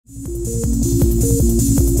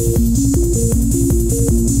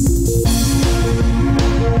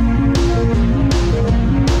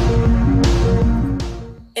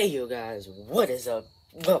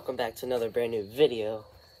back to another brand new video.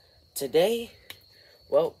 Today,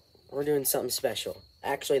 well, we're doing something special.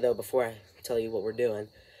 Actually, though, before I tell you what we're doing,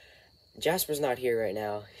 Jasper's not here right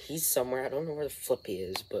now. He's somewhere. I don't know where the flip he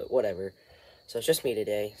is, but whatever. So it's just me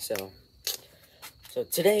today. So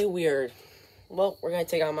today we're going to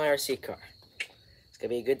take out my RC car. It's going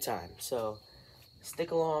to be a good time. So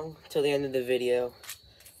stick along till the end of the video.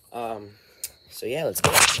 So yeah, let's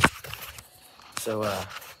go. So,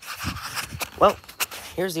 well,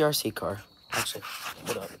 here's the RC car. Actually,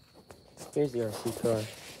 hold up. Here's the RC car.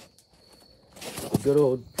 The good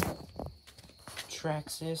old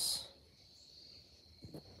Traxxas.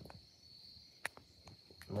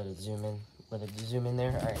 Let it zoom in. Let it zoom in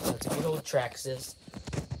there. Alright, so it's a good old Traxxas.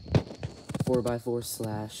 4x4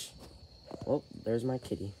 slash. Oh, there's my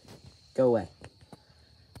kitty. Go away.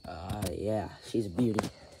 Yeah, she's a beauty.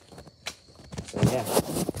 So, yeah.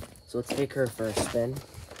 So let's take her for a spin.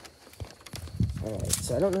 Alright,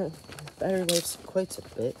 so I don't know. Battery life's quite a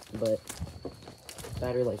bit, but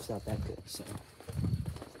battery life's not that good, so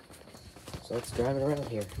let's drive it around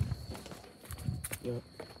here. Yep.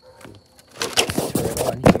 Turn it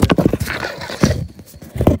on here.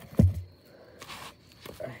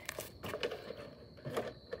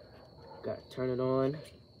 Gotta turn it on.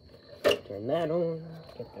 Turn that on.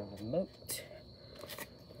 Get the remote.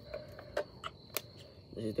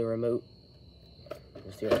 This is the remote.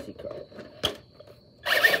 There's the RC car.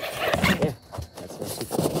 Yeah, that's the RC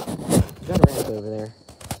car. We got a ramp over there.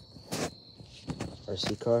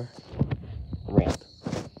 RC car, ramp.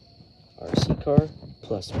 RC car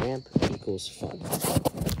plus ramp equals fun.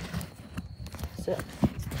 So,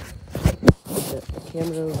 set the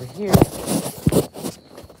camera over here.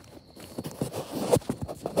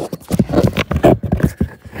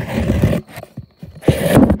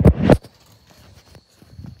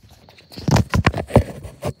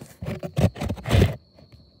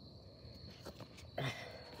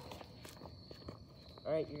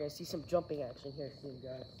 Alright, you're gonna see some jumping action here soon,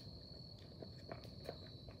 guys.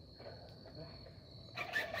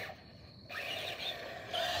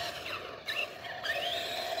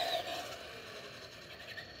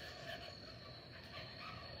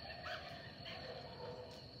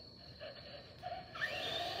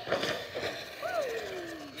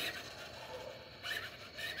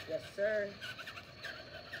 Yes, sir.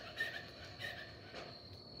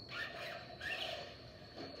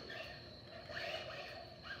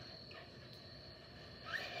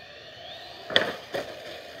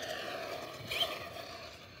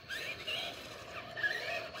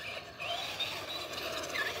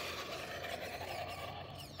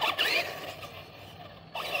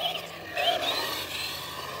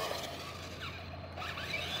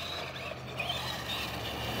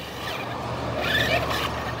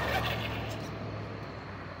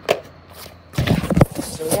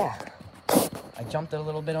 So yeah, I jumped a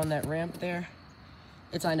little bit on that ramp there.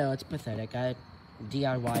 I know, it's pathetic. I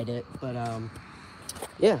DIY'd it, but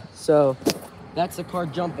yeah, so that's the car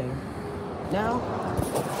jumping. Now,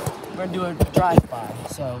 we're gonna do a drive-by.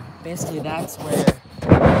 So basically that's where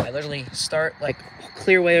I literally start like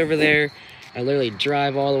clear way over there. I literally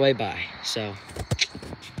drive all the way by. So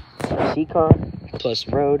RC car plus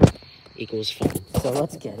road equals fun. So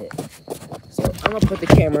let's get it. So I'm gonna put the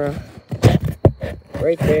camera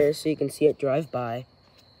right there so you can see it drive by.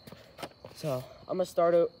 So I'm gonna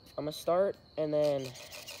start, and then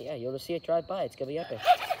yeah, you'll just see it drive by. It's gonna be epic.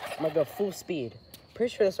 I'm gonna go full speed.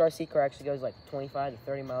 Pretty sure this RC car actually goes like 25 to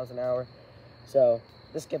 30 miles an hour. So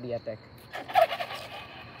this is gonna be epic.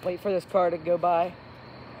 Wait for this car to go by.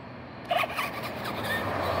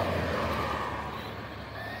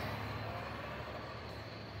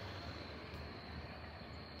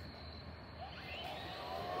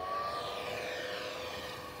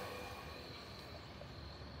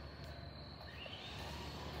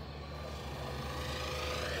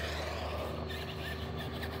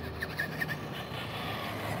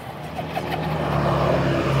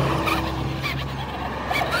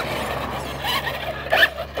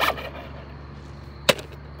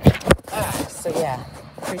 So yeah,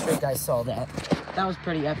 pretty sure you guys saw that. That was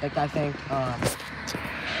pretty epic, I think.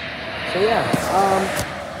 So yeah,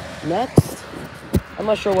 next, I'm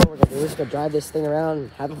not sure what we're gonna do. We're just gonna drive this thing around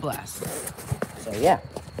and have a blast. So yeah,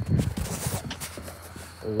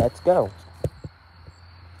 let's go.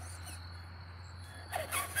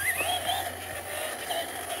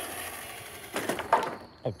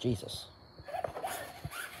 Oh, Jesus.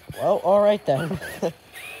 Well, all right then.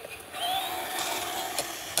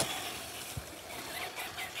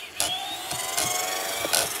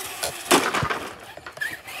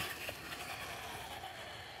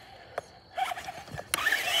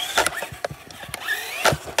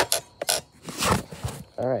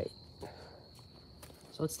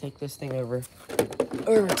 So let's take this thing over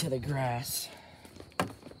to the grass.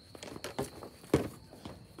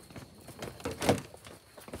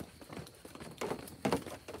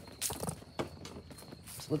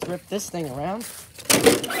 So let's rip this thing around.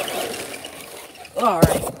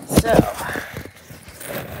 Alright, so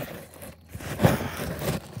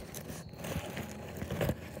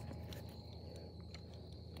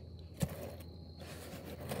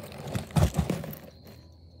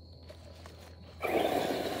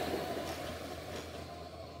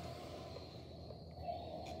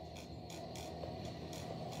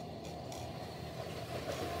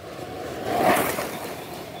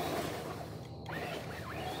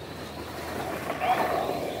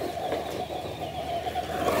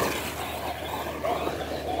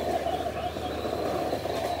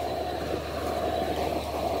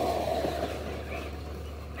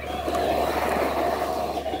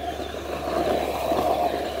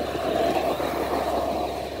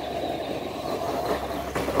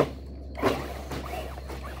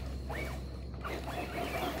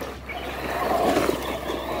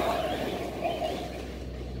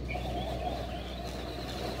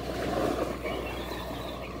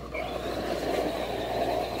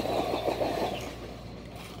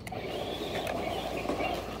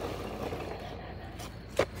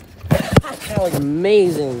that was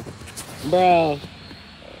amazing, bro.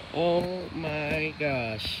 Oh my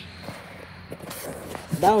gosh.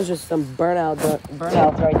 That was just some burnouts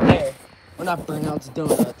right there. Well, not burnouts,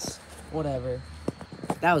 donuts. Whatever.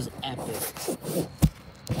 That was epic.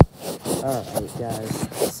 Alright,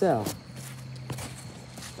 guys. So,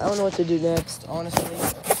 I don't know what to do next, honestly.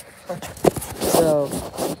 So,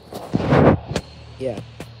 yeah.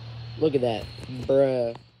 Look at that.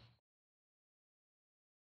 Bruh.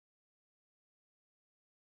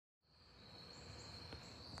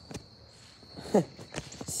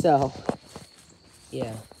 So,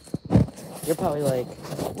 yeah. You're probably like,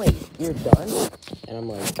 wait, you're done? And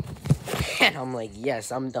I'm like,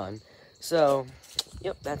 yes, I'm done. So,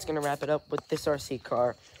 yep, that's gonna wrap it up with this RC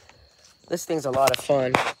car. This thing's a lot of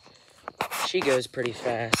fun. She goes pretty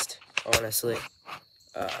fast, honestly.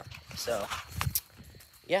 So,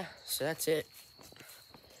 yeah, so that's it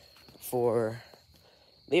for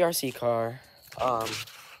the RC car.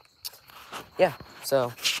 Yeah,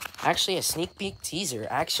 so, actually a sneak peek teaser,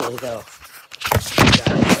 actually, though.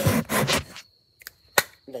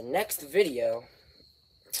 The next video,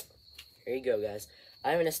 here you go, guys.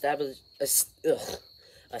 I haven't established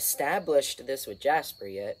this with Jasper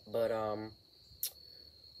yet, but,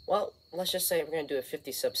 well, let's just say we're going to do a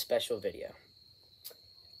 50 sub special video.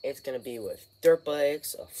 It's going to be with dirt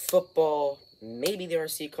bikes, a football, maybe the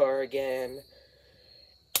RC car again.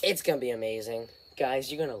 It's going to be amazing.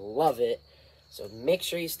 Guys, you're going to love it. So make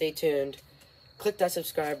sure you stay tuned. Click that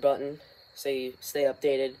subscribe button so you stay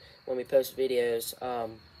updated when we post videos.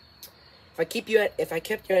 If I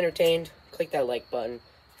kept you entertained, click that like button.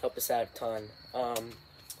 Help us out a ton.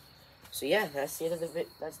 So yeah, that's the end of the video.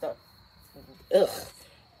 That's the...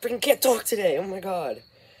 Freaking can't talk today. Oh my god.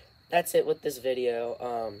 That's it with this video.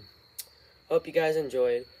 Hope you guys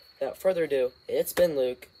enjoyed. Without further ado, it's been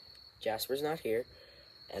Luke. Jasper's not here.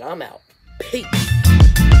 And I'm out. Peace.